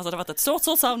inn igjen. Altså, det har vært et sårt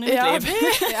savn i mitt liv.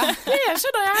 Det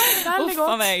skjønner jeg. Det er veldig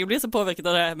godt. Jeg blir så påvirket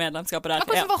av det medlemskapet der.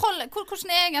 Hvordan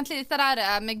er egentlig dette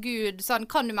der med Gud? Sånn,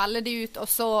 kan du melde det ut, og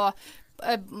så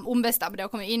ombestemme det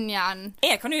og komme inn igjen?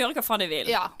 Jeg kan jo gjøre hva faen jeg vil.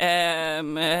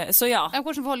 Så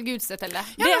hvordan forholder Gud seg til det?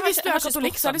 Hvis du er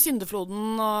katolikk, så er det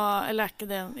syndefloden, eller er ikke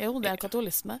det? Jo, det er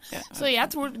katolisme. Så jeg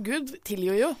tror Gud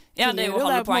tilgir jo. Ja, det er jo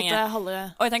halve poenget.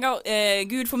 Og jeg tenker,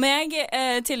 Gud for meg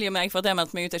tilgir meg for at jeg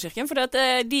meldte meg ut av kirken, for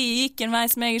de gikk en vei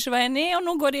som jeg ikke var enig i, og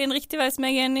nå går de en riktig vei som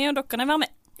jeg er enig i, og da kan jeg være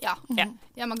med.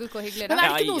 Men Gud, hvor hyggelig det. Men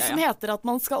er det ikke noe som heter at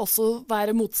man skal også være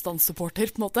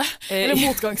motstandssupporter, på en måte? Eller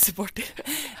motgangssupporter?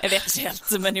 Jeg vet ikke helt,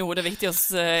 men jo, det er viktig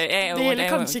det gjelder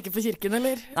kanskje ikke for kirken,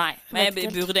 eller? Nei, men jeg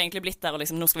burde egentlig blitt der, og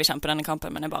liksom, nå skal vi kjempe denne kampen,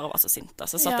 men jeg bare var så sint.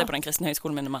 Så satt jeg på den kristne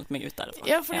høyskolen min og meldte meg ut derifra.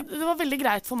 Ja, for det var veldig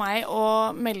greit for meg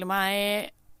å melde meg...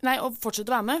 Nei, og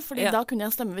fortsette å være med, fordi da kunne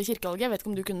jeg stemme ved kirkevalget. Jeg vet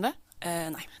ikke om du kunne det?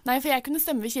 Nei, for jeg kunne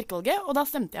stemme ved kirkevalget, og da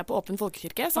stemte jeg på Åpen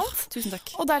folkekirke, sant? Tusen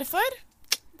takk. Og derfor...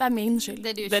 Det er min skyld.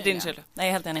 Det er din skyld. Jeg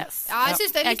er helt enig. Jeg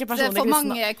synes det er litt for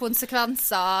mange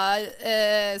konsekvenser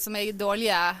som er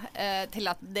dårlige til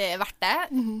at det er verdt det.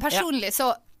 Personlig så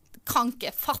kan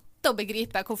ikke fatte og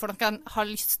begripe hvorfor noen har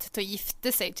lyst til å gifte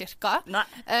seg i kirka.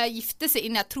 Gifte seg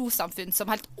inn i et trossamfunn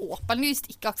som helt åpenlyst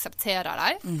ikke aksepterer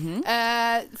deg.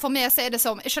 For meg så er det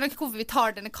som, jeg skjønner ikke hvorfor vi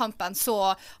tar denne kampen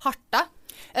så hardt da.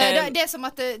 Det er som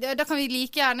at da kan vi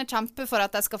like gjerne kjempe for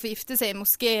at de skal få gifte seg i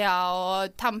moskéer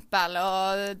og tempel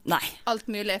og alt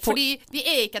mulig. Fordi vi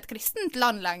er ikke et kristent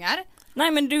land lenger. Nei,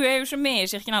 men du er jo ikke med i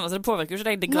kirken heller, så det påvirker jo ikke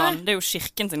deg det grann. Det er jo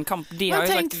kirken sin kamp. De har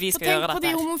jo sagt vi skal gjøre dette. Tenk på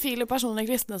de homofile personlige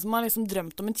kristne som har liksom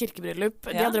drømt om et kirkebryllup.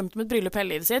 De har drømt om et bryllup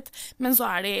hele livet sitt, men så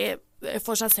er de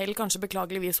for seg selv kanskje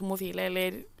beklageligvis homofile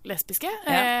eller lesbiske.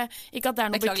 Ikke at det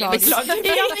er noe ikke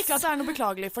at det er noe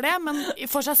beklagelig for det, men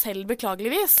for seg selv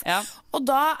beklageligvis. Og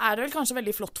da er det vel kanskje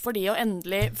veldig flott for de å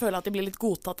endelig føle at de blir litt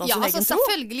godtatt av sin egen tro.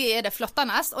 Selvfølgelig er det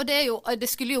flottende, og det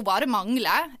skulle jo bare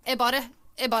mangle.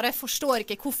 Jeg bare forstår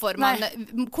ikke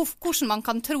hvordan man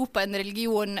kan tro på en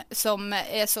religion som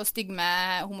er så stygg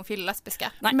med homofile og lesbiske.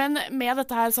 Men med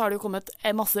dette her så har det jo kommet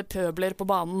masse pøbler på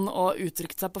banen og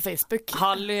uttrykt seg på Facebook.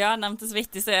 Halleluja, nevnte så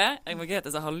vidt i sted. Jeg må ikke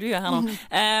hete så halleluja her nå.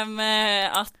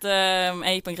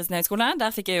 Jeg gikk på en kristen høyskole.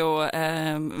 Der fikk jeg jo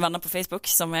venner på Facebook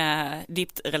som er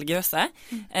dypt religiøse.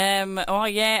 Og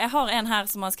jeg har en her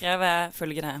som har skrevet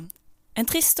følgende: en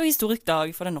trist og historisk dag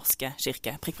for den norske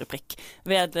kirke,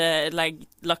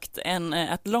 vedlagt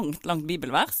et langt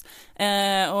bibelvers,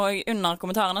 og under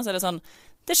kommentarene så er det sånn: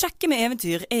 det kjekke med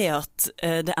eventyr er at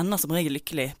det ender som regel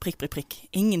lykkelig,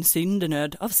 ingen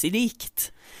syndenød av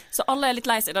slikt. Så alle er litt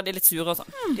lei seg da, de er litt sure og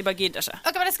sånn. De bare gidder ikke.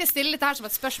 Ok, men jeg skal stille litt her som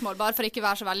et spørsmål, bare for ikke å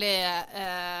være så veldig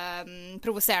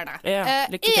provoserende.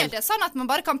 Er det sånn at man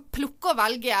bare kan plukke og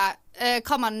velge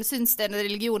hva man synes en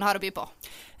religion har å by på?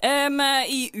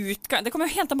 Det kommer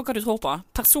jo helt an på hva du tror på.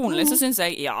 Personlig så synes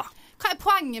jeg ja. Hva er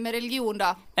poenget med religion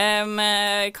da?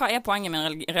 Hva er poenget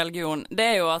med religion? Det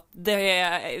er jo at det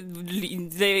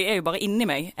er jo bare inni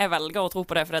meg. Jeg velger å tro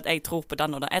på det fordi jeg tror på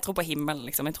den og den. Jeg tror på himmelen,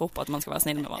 liksom. Jeg tror på at man skal være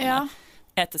snill med hverandre.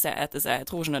 ETC. Jeg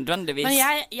tror ikke nødvendigvis. Men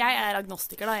jeg er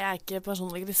agnostiker da, jeg er ikke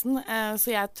personlig kristen, så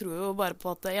jeg tror jo bare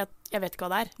på at jeg vet ikke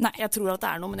hva det er. Nei. Jeg tror at det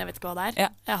er noe, men jeg vet ikke hva det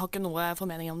er. Jeg har ikke noe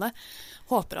formening om det.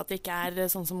 Håper at det ikke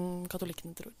er sånn som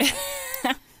katolikkene tror.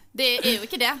 Det er jo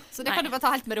ikke det, så det kan du bare ta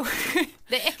helt med ro.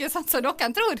 Det er ikke sånn som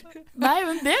noen tror. Nei,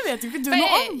 men det vet jo ikke du noe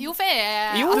om. Jo, for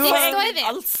jeg vet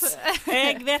alt.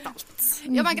 Jeg vet alt.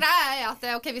 Ja, men greia er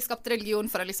at vi skapte religion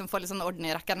for å liksom få litt sånn orden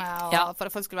i rekkene, og for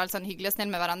at folk skulle være litt sånn hyggelige og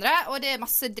snill med hverandre, og det er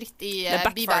masse dritt i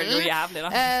Bibelen. Det jævlig,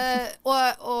 da.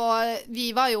 Og vi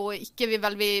var jo ikke,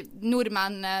 vi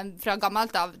nordmenn fra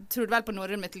gammelt av trodde vel på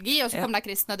norrøn mytologi, og så kom de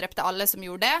kristne og drepte alle som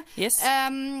gjorde det. Yes.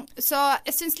 Så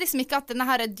jeg synes liksom ikke at denne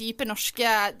her dype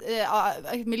norske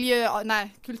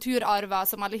kulturarver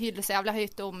som alle hyler så jævlig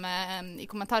høyt om i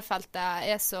kommentarfeltet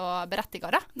er så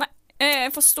berettiget da. Nei, jeg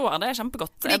forstår det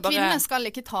kjempegodt. Fordi kvinner skal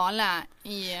ikke tale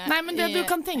i Nei, men det du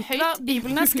kan tenke da,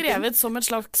 Bibelen er skrevet som et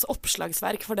slags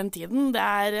oppslagsverk for den tiden. Det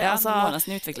er, det må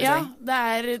nesten utvikle seg. Det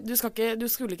er, du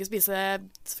skulle ikke spise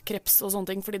kreps og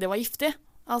sånne ting fordi det var giftig.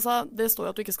 Altså, det står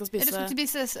jo at du ikke skal spise... Du skal ikke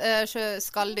spise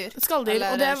skalldyr. Skalldyr,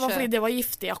 og det var fordi det var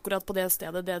giftig akkurat på det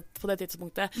stedet, på det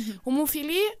tidspunktet.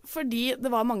 Homofili, fordi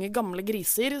det var mange gamle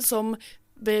griser som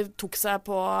tok seg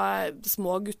på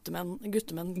små guttemenn.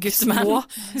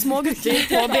 Små gutter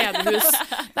på bedehus.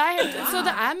 Så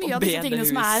det er mye av disse tingene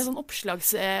som er sånn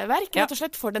oppslagsverk, rett og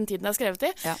slett, for den tiden jeg har skrevet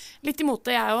i. Ja. Litt imot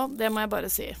det, jeg også, det må jeg bare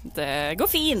si. Det går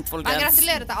fint, folkens.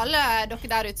 Gratulerer til alle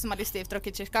dere der ute som har lyst til å gifte dere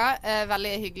i kirka.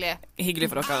 Veldig hyggelig. Hyggelig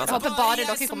for dere, altså. Jeg håper bare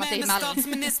dere kommer til himmelen.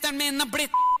 Statsministeren min har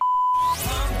blitt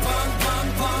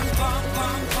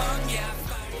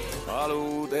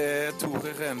Hallo, det er Tore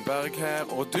Renberg her,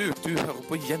 og du hører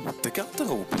på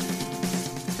Jentegarderoben.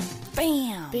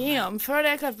 Bam! Før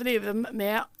det Karpe Nyven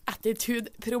med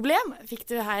attitude-problem fikk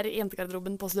du her i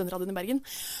Jentegarderoben på Studentradioen i Bergen.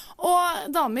 Og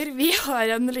damer, vi har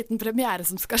en liten premiere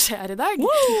som skal skje her i dag.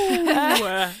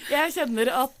 Jeg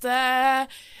kjenner at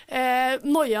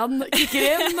noiaen kikker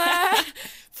inn.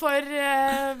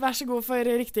 Vær så god for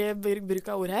riktig bruk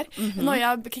av ord her.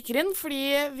 Noia kikker inn,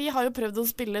 fordi vi har jo prøvd å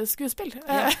spille skuespill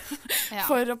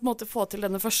for å på en måte få til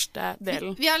denne første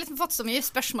delen. Vi har liksom fått så mye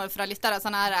spørsmål fra lyttere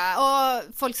sånn her,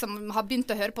 og folk som har begynt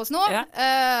å høre på oss nå,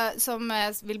 som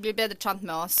vil bli bedre kjent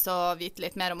med oss og vite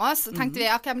litt mer om oss. Så tenkte vi,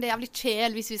 men det er jævlig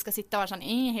kjel hvis vi skal sitte og være sånn,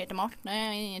 jeg heter Martne,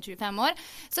 jeg er 25 år.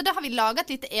 Så da har vi laget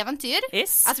et lite eventyr.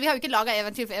 Altså, vi har jo ikke laget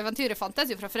eventyr, for eventyret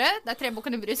fantes jo fra før. Det er 3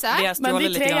 bukkene Bruse. Men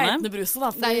de 3 geitene Bruse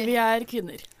da, vi er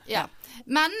kvinner. Ja.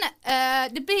 Men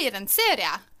det blir en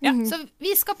serie. Så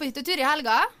vi skal på hyttetur i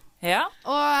helga. Ja.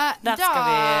 Og da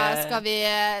skal vi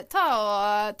ta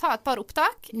et par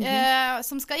opptak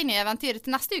som skal inn i eventyret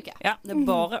til neste uke. Ja, det er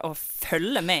bare å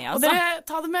følge med, altså. Og dere,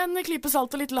 ta det med en klype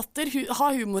salt og litt latter.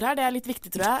 Ha humor her, det er litt viktig,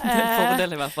 tror jeg. Det er en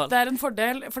fordel i hvert fall. Det er en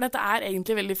fordel, for dette er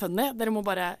egentlig veldig funny. Dere må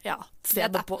bare,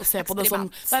 se på det som...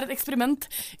 Det er et eksperiment.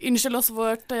 Unnskyld oss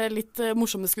vårt litt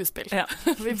morsomme skuespill. Ja.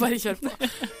 Vi bare kjører på.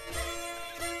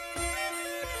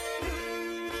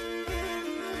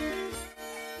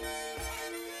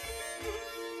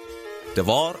 Det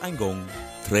var en gang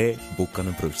 3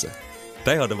 bukkene Bruse.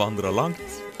 De hadde vandret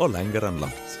langt og lenger enn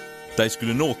langt. De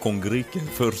skulle nå kongeriket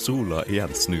før sola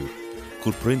igjen snur,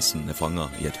 hvor prinsen er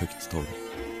fanget i et høyt tårn.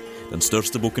 Den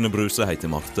største bukkene Bruse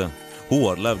heter Marte. Hun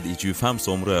har levd i 25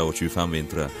 somre og 25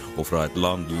 vintre, og fra et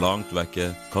land langt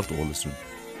vekke kalt Ålesund.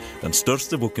 Den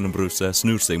største bukkene Bruse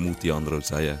snur seg mot de andre og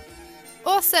sier: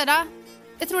 Å, se da!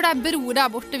 Jeg tror det er bro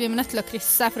der borte vi må nødt til å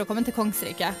krysse for å komme til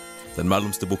Kongsriket. Den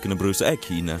mellomste bukkene Bruse er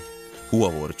Kine. Hun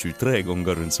har vært 23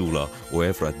 ganger rundt sola og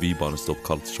er fra et bybanestopp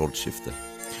kalt Skjoldskifte.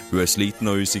 Hun er sliten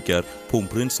og usikker på om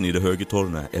prinsen i det høye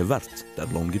tårnet er verdt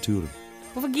den lange turen.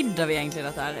 Hvorfor gidder vi egentlig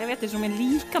dette her? Jeg vet ikke om jeg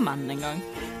liker menn en gang.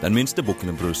 Den minste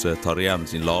bukkene Bruse tar igjen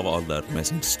sin lave alder med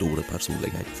sin store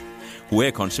personlighet. Hun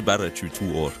er kanskje bare 22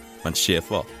 år, men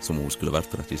sjefa som hun skulle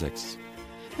vært 36.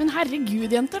 Men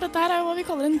herregud, jenter, dette her er jo hva vi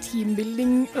kaller en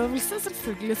teambuilding-øvelse.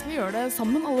 Selvfølgelig skal vi gjøre det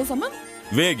sammen, alle sammen.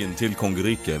 Vegen til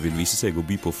kongeriket vil vise seg å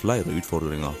by på flere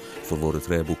utfordringer for våre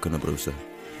 3 bukkene Bruse.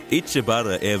 Ikke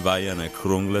bare er veiene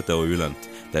kronglete og ulendt,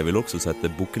 de vil også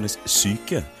sette bukkenes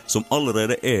syke, som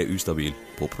allerede er ustabil,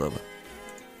 på prøve.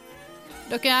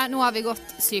 Dere, nå har vi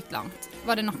gått sykt langt.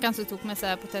 Var det noen som tok med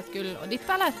seg potetgull og dipp,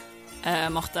 eller?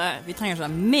 Marte, vi trenger ikke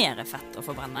mer fett å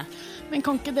forbrenne. Men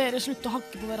kan ikke dere slutte å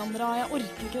hakke på hverandre? Jeg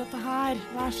orker ikke dette her.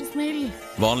 Vær så snill.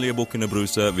 Vanlige bukkene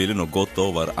Bruse ville nok gått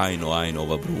over 1 og 1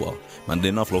 over broa, men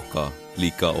denne flokka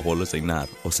liker å holde seg nær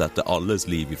og sette alles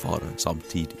liv i fare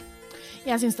samtidig.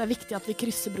 Jeg synes det er viktig at vi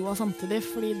krysser broa samtidig,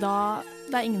 fordi da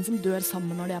det er ingen som dør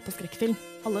sammen når de er på skrekkfilm.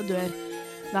 Alle dør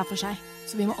hver for seg,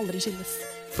 så vi må aldri skilles.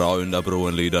 Fra under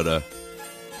broen lyder det: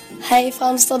 Hei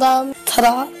fra Amsterdam.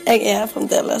 Tada, jeg er her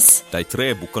fremdeles. De 3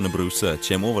 bukkene Bruse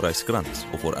kommer over ei skrent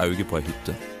og får øye på ei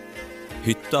hytte.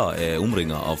 Hytta er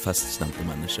omringet av feststemte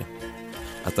mennesker.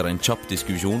 Etter en kjapp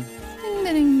diskusjon: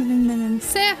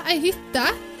 Se, ei hytte.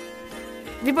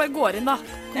 Vi bare går inn da.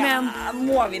 Kom igjen.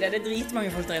 Må vi det? Det er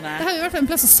dritmange folk der inne. Det har jo i hvert fall en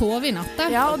plass å sove i natt.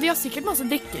 Ja, og de har sikkert masse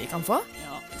drikke vi kan få.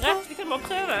 Ja. Rett, vi kan bare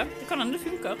prøve. Det kan hende det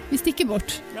funker. Vi stikker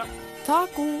bort. Ja.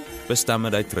 Taco.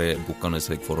 Bestemmer de 3 bukkene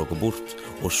seg for å gå bort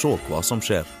og se hva som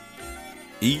skjer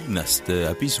i neste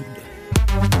episode.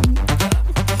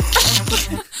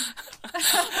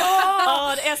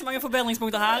 Det er så mange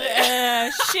forbedringspunkter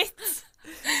her. Shit!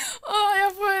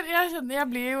 Jeg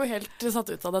blir jo helt satt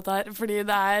ut av dette her, fordi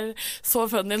det er så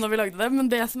funny når vi lagde det, men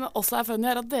det som også er funny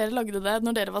er at dere lagde det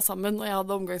når dere var sammen og jeg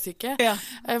hadde omgangssyke,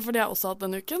 for det har jeg også hatt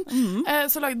denne uken.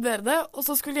 Så lagde dere det, og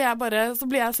så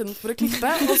ble jeg sint for å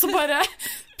klippe, og så bare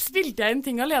spilte jeg inn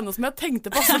ting alene som jeg tenkte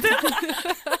passet til.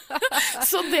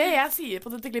 Så det jeg sier på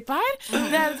dette klippet her,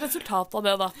 det er et resultat av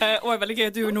det da. Og veldig gøy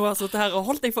at du nå har sittet her og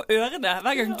holdt deg for ørene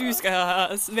hver gang du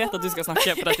vet at du skal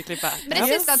snakke på dette klippet her. Men jeg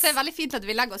synes at det er veldig fint at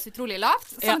vi legger oss utrolig lavt,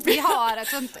 sånn at vi har et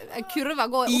sånt kurva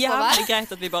går oppover. Ja, det er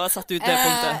greit at vi bare har satt ut det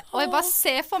punktet. Og jeg bare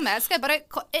ser for meg,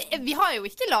 vi har jo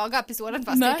ikke laget episoden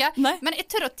for en uke, men jeg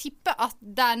tør å tippe at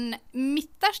den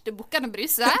midterste bukken og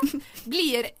bryset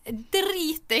blir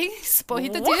dritings på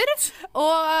hyttetur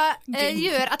og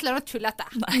gjør et eller annet tullete.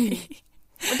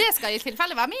 Og det skal i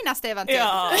tilfelle være min neste eventyr.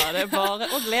 Ja, det er bare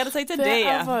å glede seg til det. Det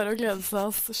er bare å glede seg,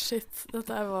 ass. Shit,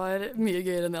 dette var mye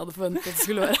gøyere enn jeg hadde forventet at det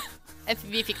skulle være.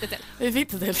 Vi fikk det til. Vi fikk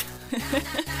det til.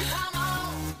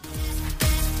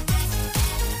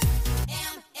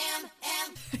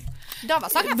 Da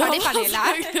var saken ferdig, Pernille.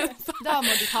 Da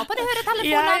må du ta på det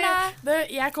høretelefonene.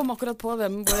 Jeg kom akkurat på hvor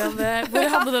jeg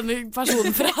hadde denne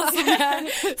personen fra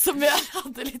som jeg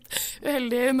hadde litt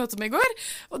uheldig møte med i går.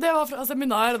 Og det var fra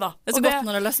seminar da. Det er så godt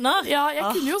når det løsner. Ja, jeg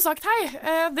kunne jo sagt hei.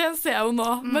 Det ser jeg jo nå.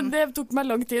 Men det tok meg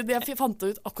lang tid. Jeg fant det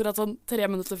ut akkurat sånn 3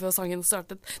 minutter før sangen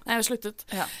startet. Nei, jeg sluttet.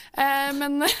 Ja.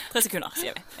 Men 3 sekunder,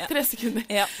 sier vi. Ja. 3 sekunder.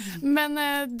 Ja. Men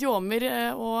djomer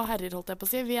og herrer, holdt jeg på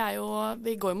å si,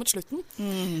 vi går jo mot slutten.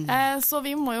 Så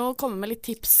vi må jo komme med litt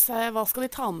tips. Hva skal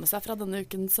de ta med seg fra denne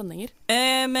ukens sendinger?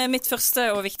 Mitt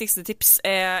første og viktigste tips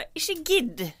er ikke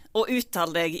gidd å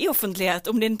uttale deg i offentlighet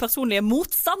om din personlige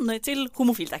motstand til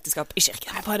homofilt ekteskap i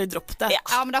kirken. Nei, bare dropp det.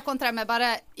 Ja, men da kontrer jeg med bare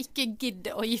ikke gidd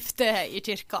å gifte i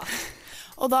kirka.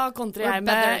 Og da kontrer jeg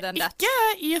med ikke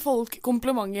gi folk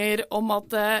komplimenter om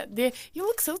at you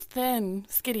look so thin,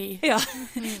 skri. Ja,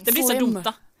 det blir så dumt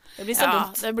da. Det blir så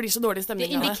dumt. Det blir så dårlig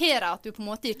stemning. Det indikerer at du på en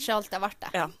måte ikke alltid har vært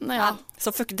det. Ja.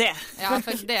 Så fuck det. Ja,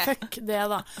 fuck det. Fuck det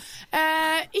da.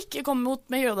 Ikke kom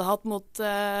med jødehat mot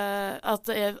at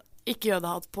ikke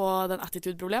jødehat på den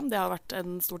attitude-problem. Det har vært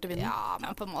en stor til vinden. Ja,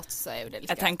 men på en måte så er jo det litt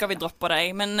Jeg tenker vi dropper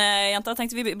deg. Men jenter,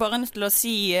 tenkte vi bare nødt til å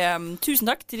si tusen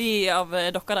takk til de av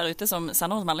dere der ute som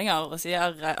sender oss meldinger og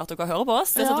sier at dere hører på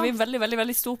oss. Det setter vi veldig, veldig,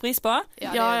 veldig stor pris på.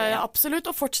 Ja, absolutt.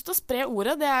 Og fortsett å spre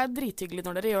ordet. Det er drithyggelig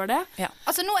når dere gjør det. Ja.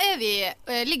 Altså nå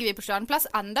ligger vi på 20. plass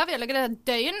enda. Vi har laget et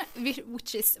døgn,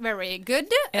 which is very good.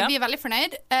 Ja. Vi er veldig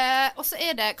fornøyd. Og så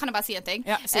kan jeg bare si en ting.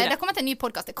 Ja, si det. Det kommer til en ny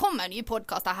podcast. Det kommer en ny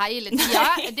podcast hele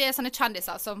tiden. Det er sånne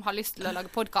kjendiser som har lyst til å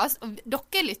lage podcast. Og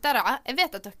dere lyttere, jeg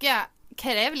vet at dere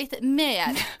krever litt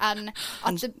mer enn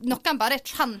at noen bare er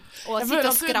kjent og sitter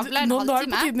og skravler en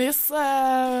halvtime.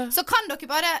 Så kan dere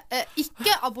bare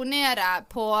ikke abonnere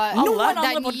på de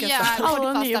nye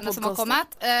podcastene som har kommet.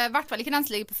 I hvert fall ikke den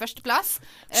som ligger på 1. plass.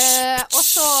 Og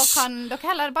så kan dere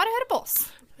heller bare høre på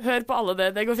oss. Hør på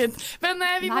alle det går fint. Men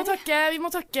vi må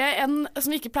takke en som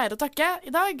vi ikke pleier å takke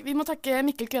i dag. Vi må takke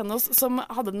Mikkel Kvenås som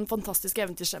hadde den fantastiske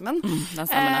eventyrstemmen.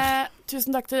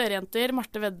 Tusen takk til dere jenter,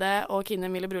 Marte Vedde og Kine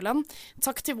Emilie Bruland.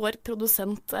 Takk til vår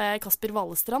produsent Kasper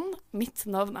Valestrand. Mitt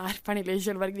navn er Pernille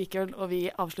Kjølberg Vikøl, og vi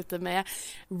avslutter med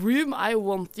Room I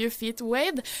Want You Feet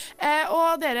Wade.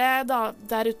 Og dere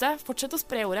der ute, fortsett å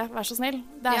spre ordet, vær så snill.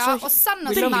 Og send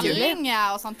oss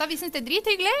meldinger og sånt. Vi synes det er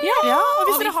drithyggelig. Ja, og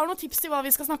hvis dere har noen tips til hva vi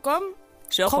skal snakke om,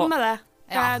 kom med det.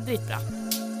 Det er dritbra.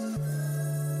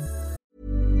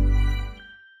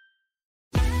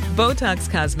 Botox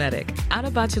Cosmetic, out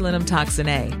of botulinum toxin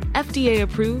A, FDA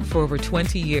approved for over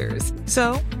 20 years.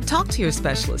 So, talk to your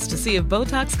specialist to see if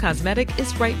Botox Cosmetic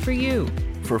is right for you.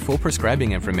 For full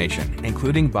prescribing information,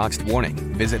 including boxed warning,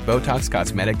 visit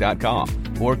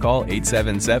BotoxCosmetic.com or call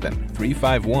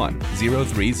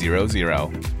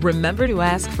 877-351-0300. Remember to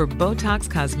ask for Botox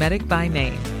Cosmetic by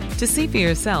name. To see for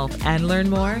yourself and learn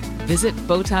more, visit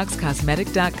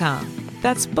BotoxCosmetic.com.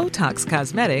 That's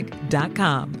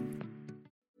BotoxCosmetic.com.